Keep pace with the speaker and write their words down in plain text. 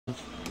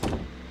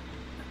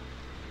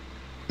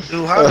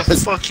Dude, how the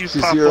fuck you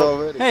She's pop here up?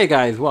 already. Hey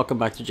guys, welcome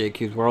back to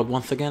JQ's World.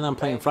 Once again, I'm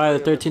playing Friday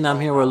the 13th. I'm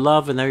here with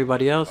Love and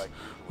everybody else.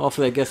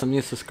 Hopefully I get some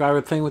new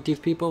subscribers playing with these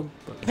people.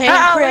 Hey, where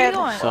are you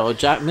going? So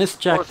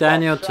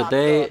Ms.JackDaniels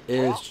today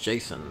is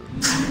Jason.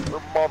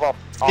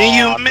 And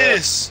you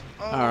miss.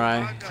 Oh,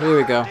 Alright, here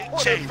we go.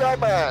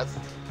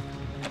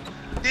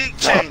 Dick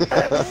chain.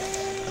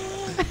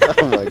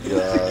 Oh my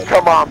god.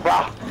 Come on,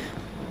 bro.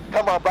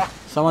 Come on, bro.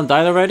 Someone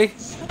died already?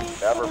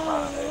 Never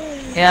mind.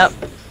 Yep.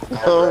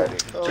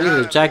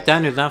 Jesus,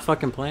 JackDaniels not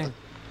fucking playing.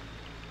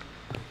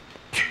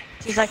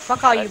 He's like,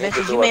 fuck all you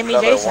bitches, you made me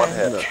One Jason.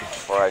 hit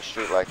before I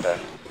shoot like that.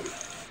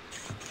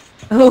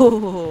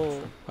 Ooh.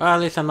 Well,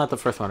 at least I'm not the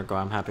first one to go.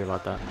 I'm happy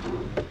about that.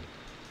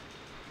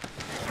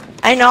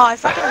 I know, I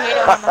fucking hate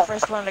it when I'm the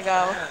first one to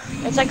go.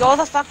 It's like, go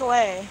the fuck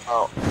away.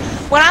 Oh.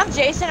 When I'm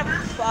Jason in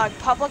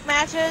public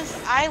matches,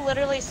 I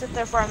literally sit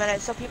there for a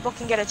minute so people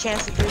can get a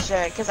chance to do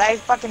shit. Because I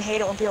fucking hate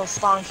it when people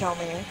spawn kill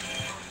me.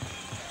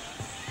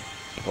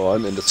 Oh,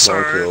 I'm into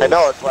spawn kills. I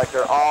know, it's like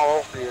they're all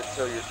over you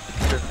until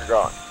you're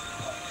gone.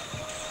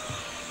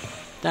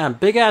 Damn,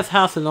 big ass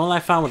house and all I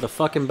found was a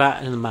fucking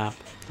bat in the map.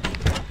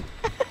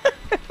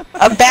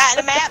 A bat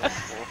in a map?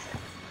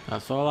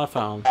 That's all I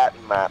found. Bat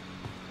and map.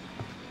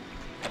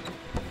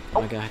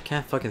 Oh my god, I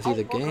can't fucking see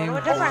the Go to game.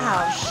 a different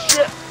house.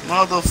 Shit.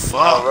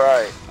 Motherfucker.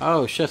 Alright.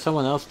 Oh shit,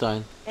 someone else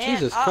died. Man,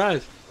 Jesus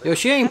Christ. Yo,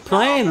 she ain't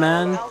playing,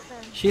 man.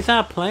 She's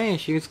not playing.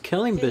 She's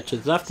killing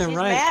bitches left and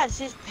right. She's mad.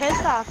 She's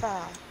pissed off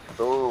at.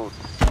 Ooh.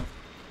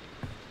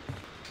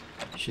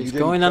 She's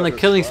going on the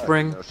killing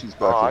spring. No, she's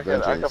Oh, back to I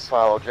can vengeance.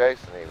 follow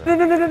Jason even.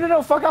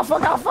 No, fuck off,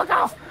 fuck off, fuck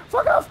off,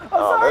 fuck off! I'm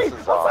sorry, this is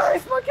I'm sorry,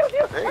 awesome. someone killed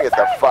you! You get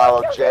to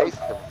follow Jason.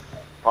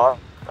 Huh?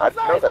 I I'm know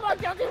sorry, that. someone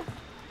killed you!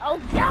 Oh,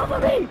 get off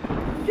of me!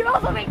 Get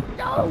off of me!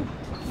 No!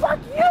 Fuck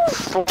you!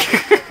 What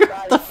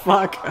the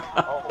fuck?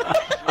 Oh,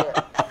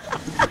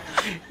 shit.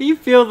 He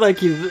feels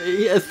like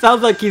it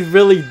sounds like he's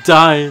really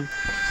dying.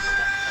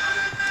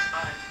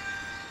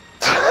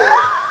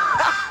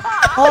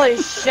 Holy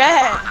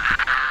shit.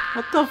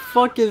 What the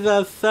fuck is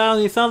that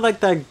sound? He sounds like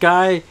that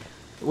guy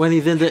when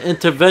he's in the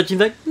intervention.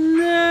 He's like,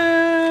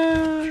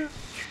 no.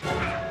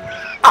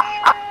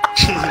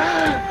 He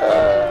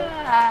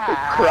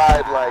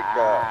cried like,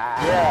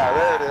 yeah,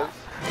 there it is.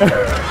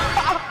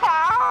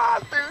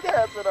 Dude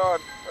has it on.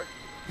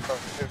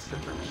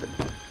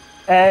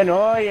 And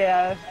oh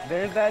yeah,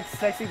 there's that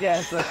sexy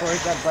dance of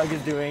course that bug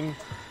is doing.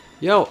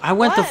 Yo, I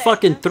went to What?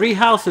 fucking 3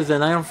 houses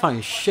and I don't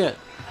find shit.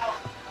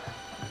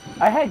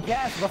 I had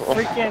gas, but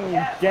freaking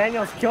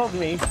Daniels killed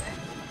me.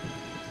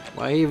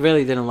 Well, he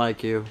really didn't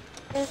like you.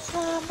 It's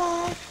not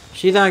my...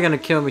 She's not gonna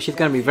kill me. She's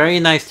gonna be very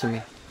nice to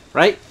me.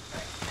 Right?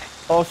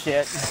 Oh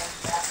shit.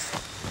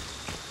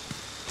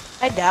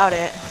 I doubt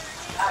it.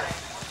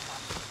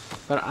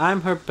 But I'm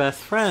her best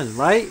friend,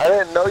 right? I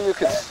didn't know you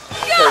could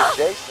say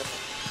Jason.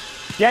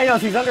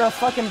 Daniels, he's under a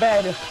fucking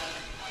bed.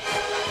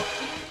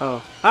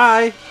 Oh.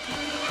 Hi!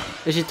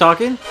 Is she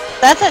talking?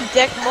 That's a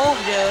dick move,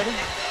 dude.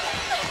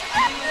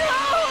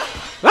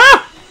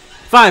 Ah!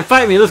 Fine,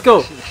 fight me, let's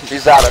go!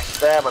 She's out of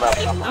stamina.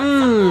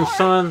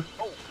 Son.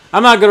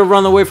 I'm not gonna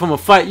run away from a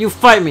fight. You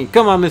fight me.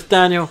 Come on, Miss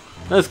Daniel.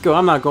 Let's go.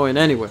 I'm not going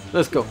anywhere.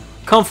 Let's go.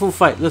 Kung Fu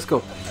fight. Let's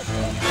go.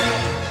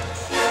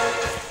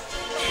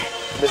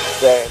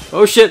 Miss Dan.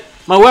 Oh shit.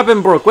 My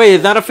weapon broke. Wait,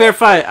 is that a fair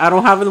fight? I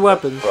don't have a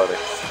weapon. Brother.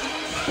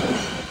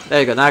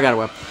 There you go. Now I got a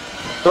weapon.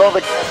 Throw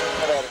the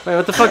gas at it. Wait,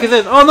 what the fuck is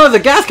this? Oh no, the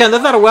gas can.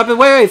 That's not a weapon.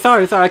 Wait.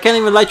 Sorry. I can't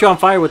even light you on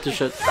fire with this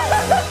shit.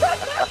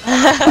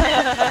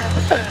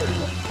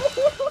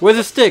 Where's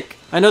the stick?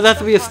 I know there has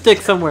to be a stick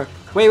somewhere.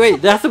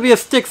 Wait. There has to be a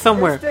stick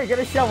somewhere. Get a stick, get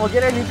a shovel,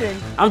 get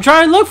anything. I'm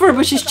trying to look for it,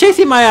 but she's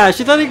chasing my ass.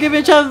 She doesn't give me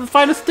a chance to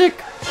find a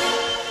stick.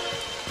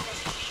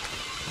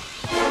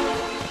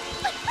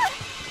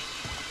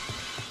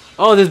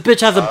 Oh, this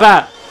bitch has a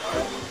bat.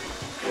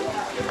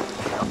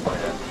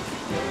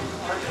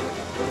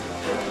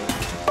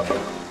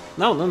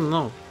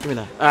 No. Give me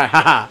that. Alright,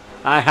 haha.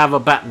 I have a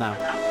bat now.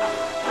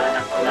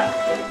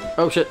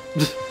 Oh shit.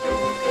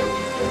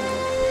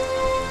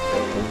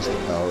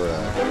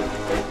 Alright.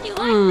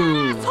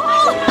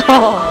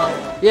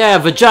 Yeah,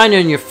 vagina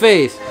in your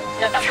face.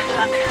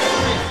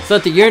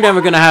 Something you're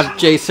never gonna have,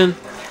 Jason.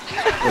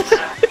 It's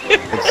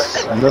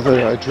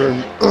nothing. I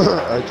turned down.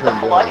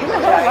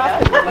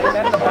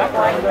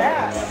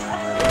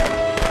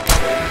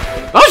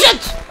 Oh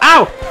shit!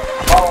 Ow!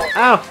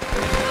 Ow!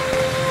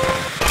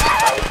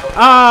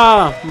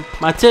 Ah,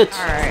 my tits.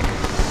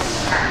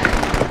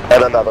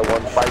 And another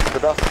one bites the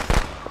dust.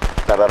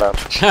 Da-da-da.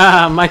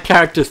 Ah, my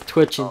character's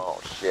twitching. Oh,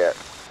 shit.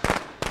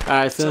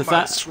 Alright, since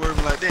Somebody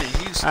swerving like that.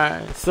 He's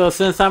alright, so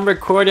since I'm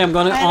recording, I'm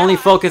gonna only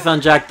focus on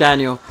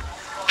JackDaniel.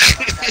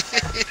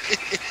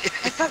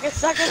 I fucking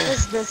suck at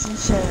this bitch and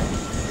shit.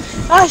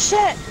 Oh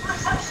shit!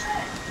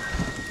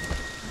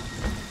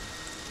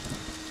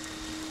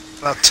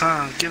 about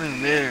time. Get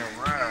in there and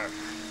ride.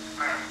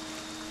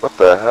 What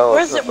the hell?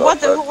 Where's is the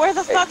this up, where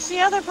the Hey, fuck's the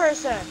other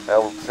person?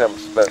 That was him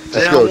spent.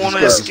 They go, don't want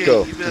to just escape.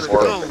 go, You better just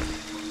go.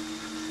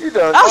 You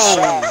done? Oh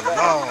shit!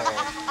 Oh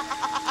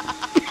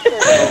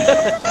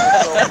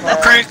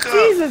no. Crank up.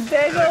 Jesus,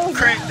 Daniels.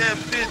 Crank that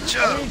bitch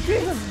I up. mean,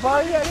 Jesus,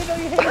 buddy, I didn't know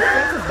you hated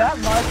fences that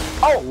much.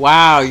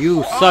 Wow,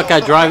 you suck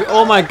at driving.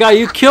 Oh my god,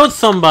 you killed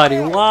somebody.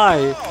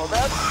 Why? Oh,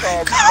 that's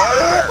so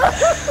murder.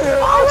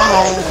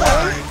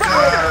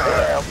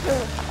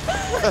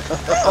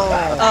 Oh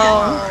my god.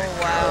 Oh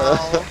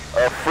wow.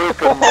 A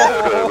freaking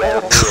murder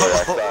right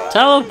here.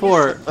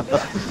 Teleport.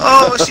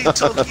 Oh, she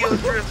Tokyo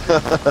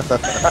drifted.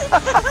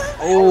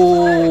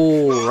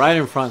 Oh, right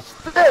in front.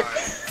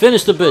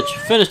 Finish the bitch.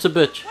 Finish the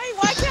bitch. Wait,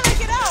 why can't I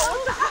get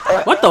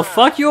out? What the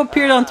fuck? You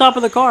appeared on top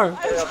of the car. On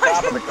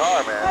top of the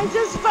car, man. I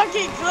just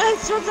fucking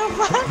glitched. What the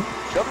fuck?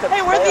 Look at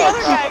Hey, where'd the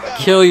other guy go?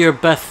 Kill your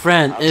best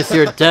friend. It's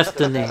your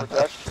destiny.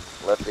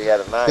 Lefty had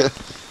a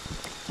knife.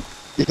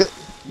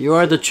 You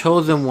are the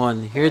chosen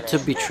one, here to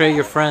betray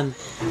your friend.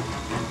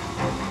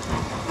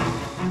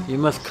 You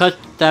must cut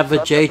that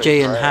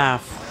vajayjay in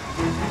half.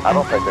 I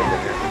don't think they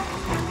did it.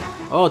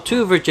 Oh,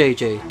 two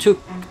vajayjay.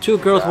 Two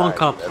girls, one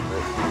cup.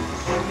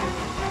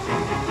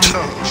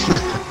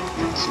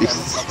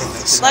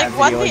 Jesus. Like,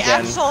 what the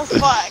actual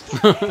fuck?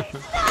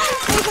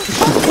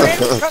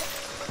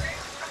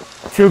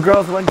 Two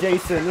girls, one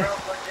Jason.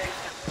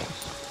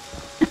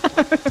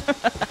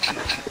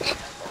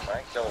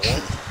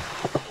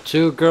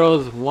 Two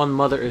girls, one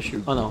mother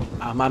issue. Oh no,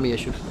 mommy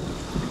issues.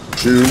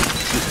 Two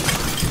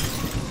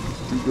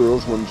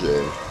girls, one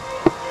J.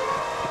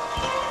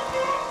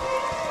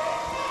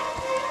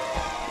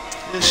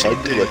 Yes, she I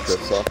do did. like that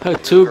song.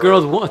 Two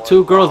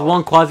girls,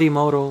 one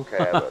Quasimodo.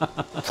 Okay, but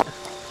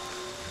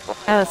Oh,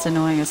 that's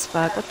annoying as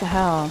fuck. What the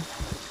hell?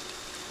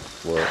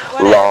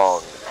 What?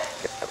 long.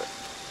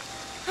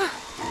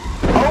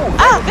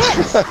 Ah,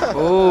 bitch!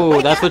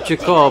 Oh, that's what you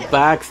call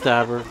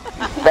backstabber.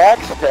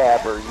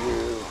 Backstabber,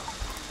 you.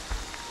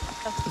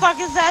 The fuck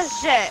is that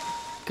shit?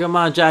 Come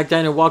on, Jack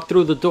Daniel, walk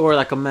through the door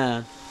like a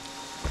man.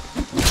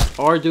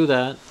 Or do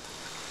that.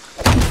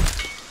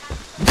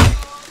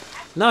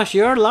 No,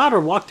 you're allowed to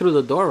walk through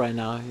the door right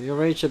now. Your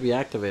rage should be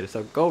activated,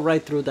 so go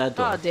right through that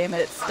door. Oh, damn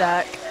it, it's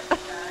stuck.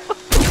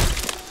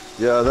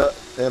 Yeah, that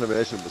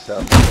animation was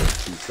happening like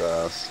too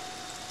fast.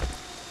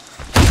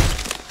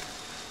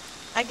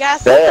 I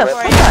got Damn something it.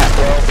 for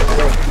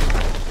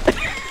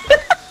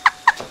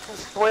you.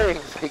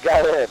 Swings, he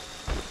got in.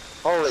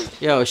 Holy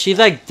shit. Yo, she's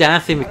like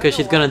dancing because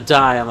she's gonna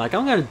die. I'm like,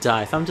 I'm gonna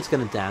die, so I'm just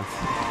gonna dance.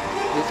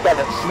 He's got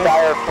a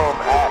styrofoam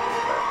axe.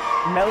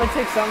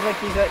 Melitic sounds like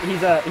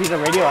he's a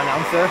radio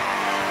announcer.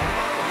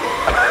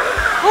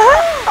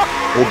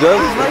 It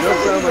does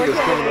sound like it's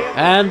coming up.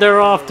 And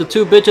they're off. The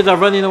two bitches are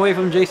running away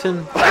from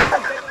Jason.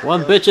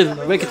 One bitch is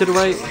making to the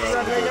right.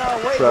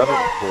 Traffic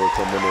reports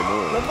on Monday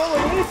morning.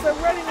 Lisa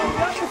running on the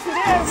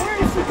opposite end. Where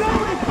is she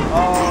going?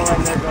 Oh,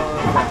 and there goes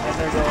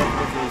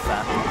Lisa.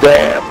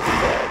 Damn.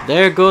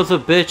 There goes a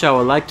bitch I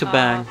would like to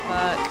bang.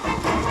 Fuck.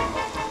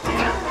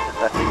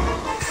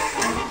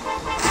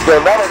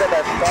 They'll never get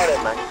that started,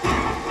 man.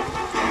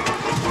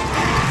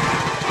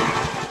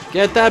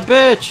 Get that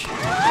bitch!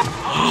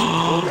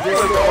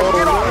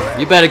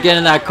 You better get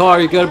in that car.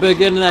 You better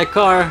get in that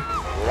car.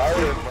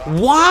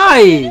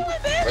 Why? We're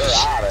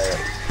out of here.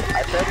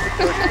 I think we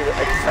could do the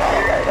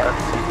accelerator.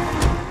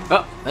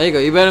 Oh, there you go.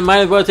 You better might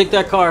as well take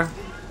that car,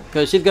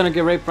 cause she's gonna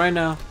get raped right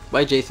now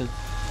by Jason.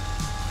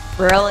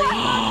 Really?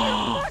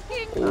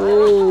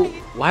 Oh,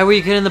 why were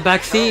you getting in the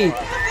back seat? You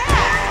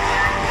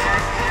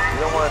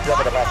don't want to jump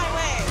in the back.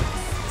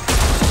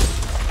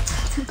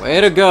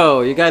 Way to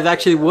go! You guys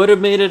actually would have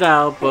made it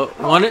out, but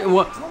one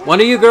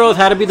of you girls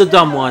had to be the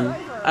dumb one.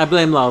 I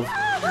blame love.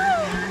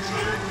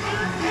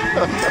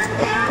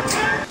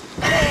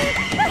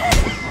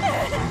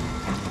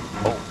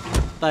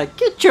 Like,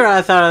 get your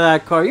ass out of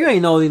that car. You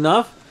ain't old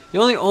enough.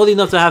 You're only old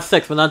enough to have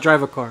sex, but not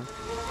drive a car.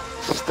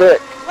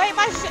 Stick. Wait,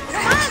 my shit.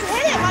 Come on,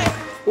 hit it. My.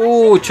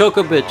 Ooh, choke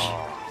a bitch.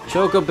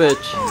 Choke a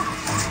bitch.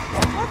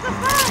 What the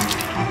fuck?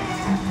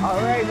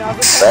 Alright, now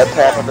this That's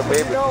happened to me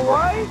You know before.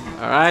 why?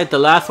 Alright, the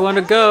last one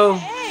to go.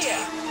 Hey.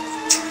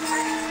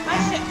 My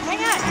shit.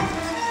 Hang on.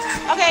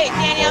 Okay,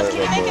 Daniels, can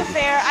you make it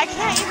fair? I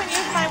can't even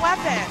use my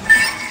weapon.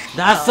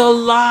 That's a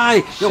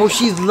lie! Yo,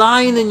 she's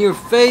lying in your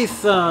face,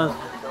 son.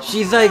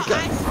 She's like...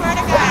 I swear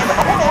to God,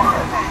 I don't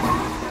have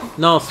a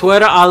weapon. No, swear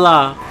to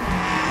Allah.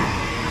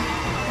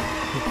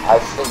 I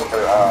see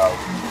her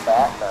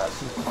fatness.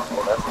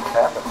 Well, that's what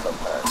happens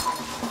sometimes.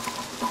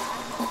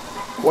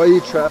 Why are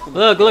you trapping?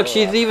 Look,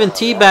 she's even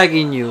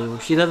teabagging you.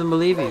 She doesn't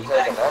believe you.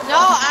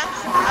 No, I'm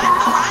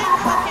trying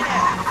fucking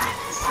it.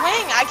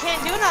 Swing, I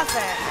can't do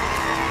nothing.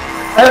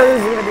 Oh, this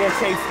is gonna be a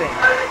chase thing.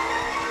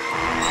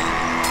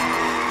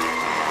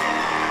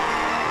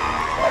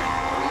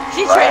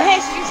 She's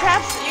hey,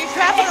 you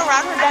trapping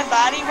around her dead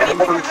body. What do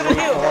you think we're gonna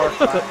do?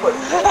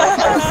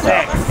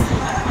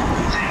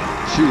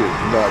 She is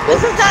not.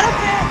 This is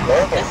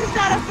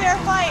not a fair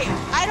fight.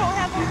 I don't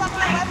have a fucking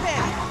weapon.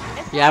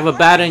 You have a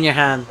bat in your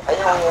hand. It's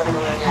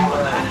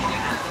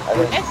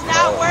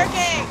not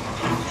working.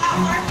 It's not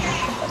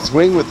working.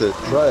 Swing with it.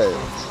 Try it.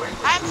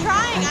 I'm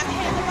trying. I'm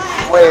hitting the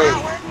button. It's Wait.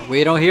 not working.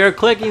 We don't hear a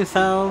clicking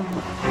sound.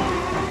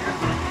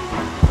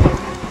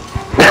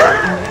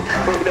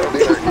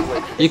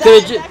 You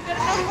could Is that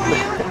good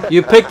enough for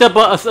You picked up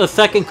a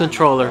second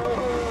controller.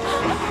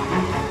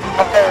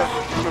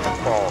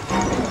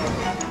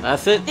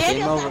 That's it. Game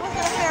Daniel, over. that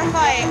wasn't a fair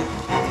fight.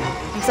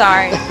 I'm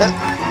sorry.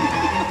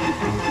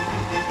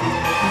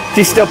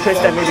 She's still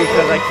pissed at me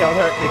because I killed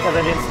her, because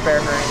I didn't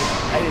spare her.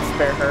 I didn't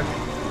spare her.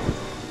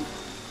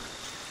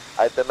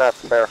 I did not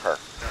spare her.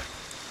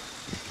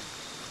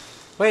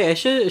 Wait,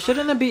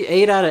 shouldn't it be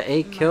 8 out of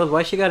 8 kills?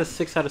 Why she got a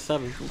 6 out of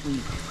 7?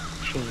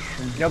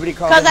 Nobody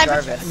called him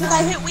Jarvis. Because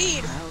I hit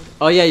weed.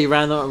 Oh yeah, you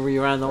ran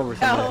over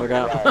something. I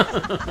forgot.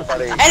 I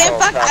didn't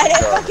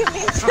fucking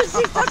mean to.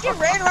 She fucking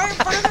ran right in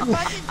front of the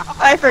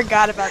fucking. I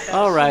forgot about that.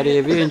 Alrighty,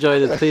 if you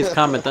enjoyed this, please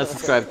comment and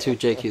subscribe to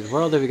JQ's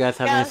World. If you guys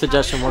have any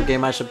suggestion what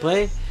game I should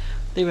play,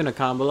 leave in a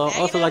comment below.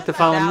 Also like to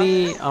follow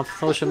me on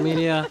social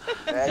media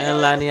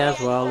and Lanny as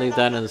well. Leave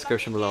that in the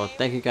description below.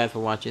 Thank you guys for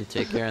watching.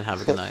 Take care and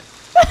have a good night.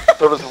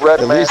 So does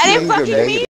Red Man. I didn't fucking mean